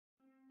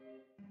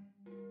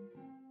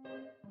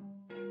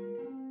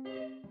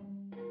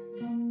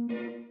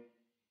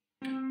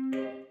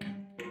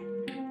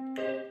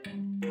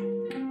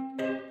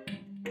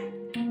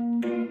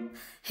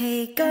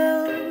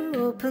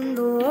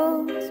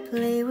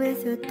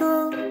with your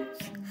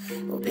thoughts.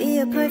 We'll be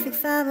a perfect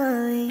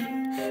family.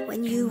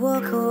 When you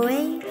walk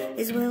away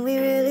is when we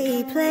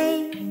really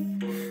play.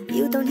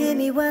 You don't hear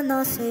me when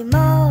I say,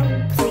 Mom,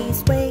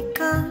 please wake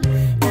up.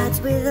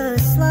 Dad's with a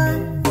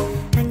slut,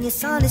 and your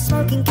son is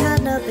smoking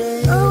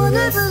cannabis. No one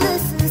ever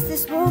listens,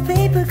 this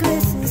wallpaper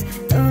glistens.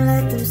 Don't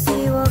let them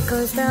see what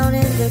goes down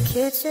in the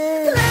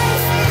kitchen.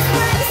 Places,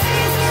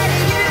 places,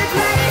 getting your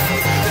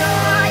places. Throw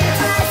all your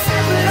trash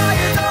and put all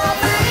your doll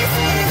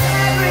faces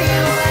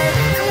everywhere.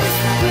 Please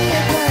don't be a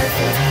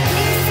perfect.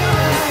 Please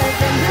don't let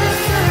them look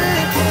for the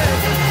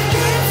curtains.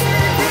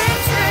 Picture,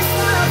 picture,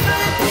 smile for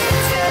the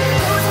picture.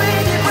 Pose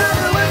with your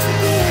brother, wants to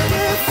be a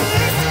good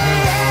sister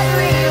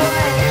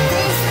everywhere.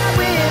 Thinks that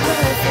we're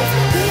perfect.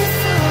 Please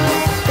don't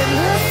let them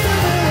look for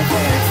the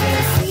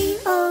curtains.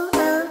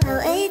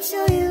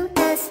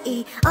 C-O-L-L-H-O-U-S-E.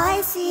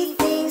 I see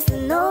things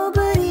that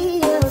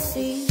nobody else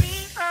sees.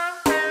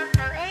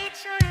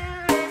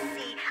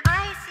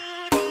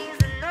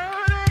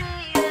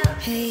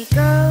 Hey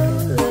girl,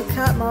 look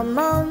at my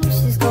mom,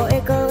 she's got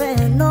it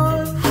going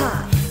on.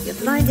 Ha! You're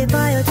blinded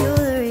by your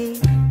jewelry.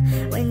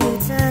 When you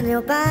turn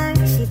your back,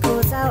 she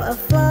pulls out a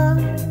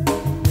flask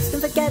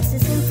and forgets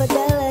its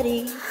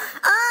infidelity.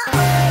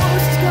 Oh,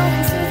 she's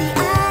going through the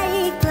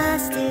attic.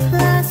 Plastic,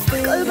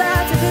 plastic, go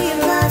back to being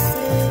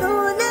plastic. No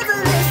one ever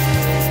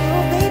listens, there's no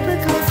paper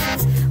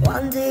glistens.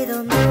 One day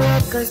they'll know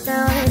what goes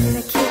down in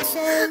the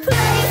kitchen.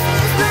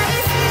 Places,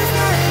 places,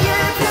 none of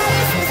your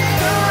places.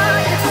 Throw all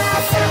your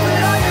trash and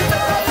put all your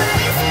doll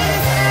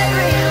faces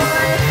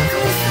everywhere.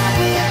 Please don't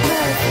be a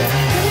perfect.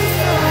 Please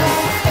don't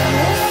let them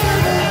look for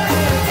the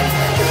curtains.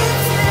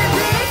 Picture,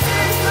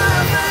 picture,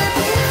 smile for the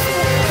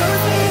picture.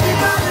 Pose with your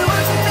brother,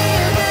 wants to be a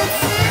good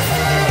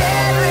sister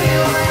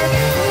everywhere.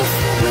 Please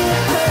don't be a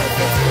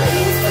perfect.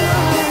 Please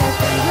don't let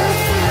them look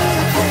for the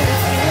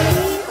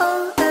curtains.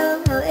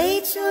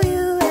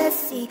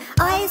 C-O-L-L-H-O-U-S-E.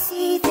 I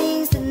see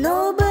things that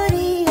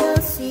nobody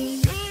else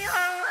sees.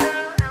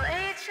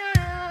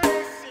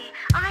 C-O-L-L-H-O-U-S-E.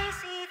 I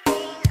see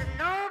things that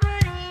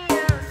nobody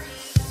else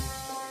sees.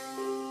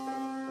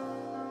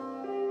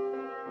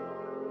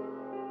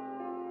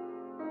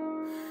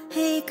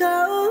 Hey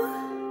girl,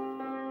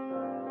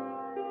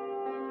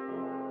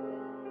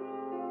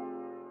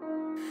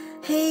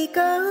 hey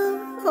girl,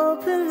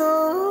 open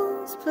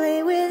those,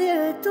 play with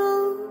your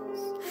dolls.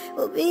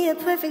 We'll be a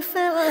perfect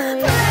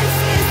family.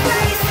 Places,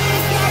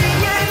 places, get in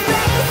your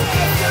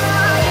places. Throw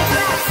all your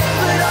trash and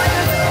put all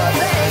your doll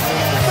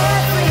faces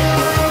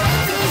everywhere.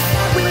 Please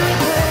don't be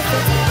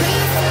perfect.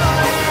 Please don't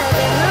let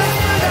them look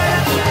for the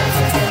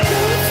curtains.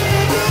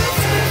 Picture,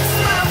 picture,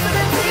 smile for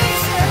the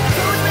picture.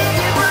 Pose with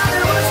your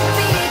brother, wants to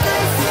be a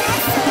good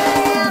sister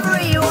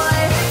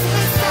everywhere.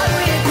 Please don't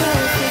be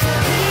perfect.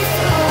 Please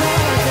don't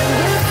let them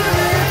look for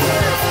the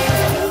curtains.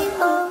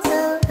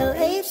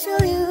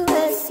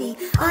 C-O-L-L-H-O-U-S-E.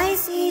 I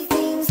see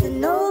things that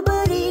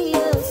nobody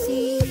else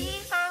sees.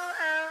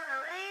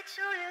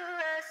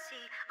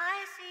 C-O-L-L-H-O-U-S-E. I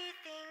see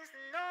things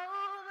that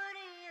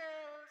nobody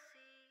else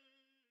sees.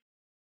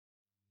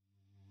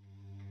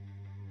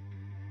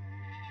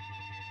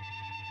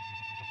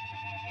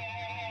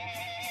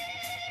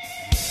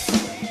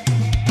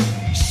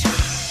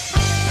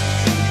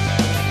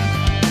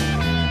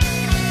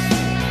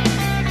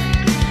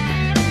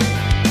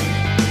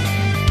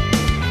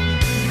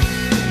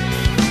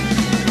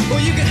 Well,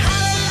 you can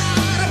holler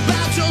loud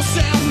about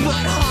yourself,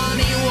 but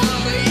honey,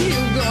 what are you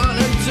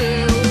gonna do?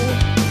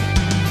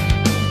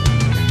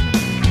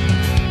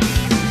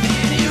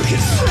 And you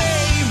can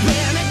sleep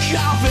in a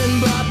coffin,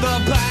 but the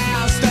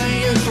past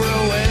ain't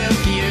through with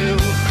you.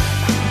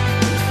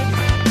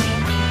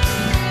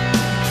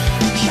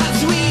 'Cause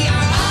we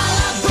are all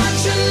a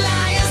bunch of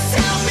liars.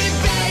 Tell me,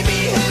 baby,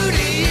 who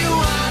do you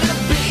wanna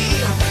be?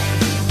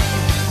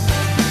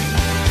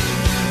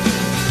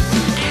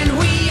 And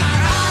we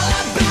are all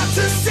about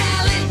to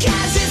sell it,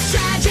 'cause it's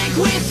tragic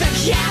with a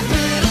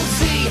capital C.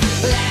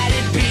 Let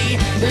it be,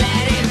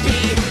 let it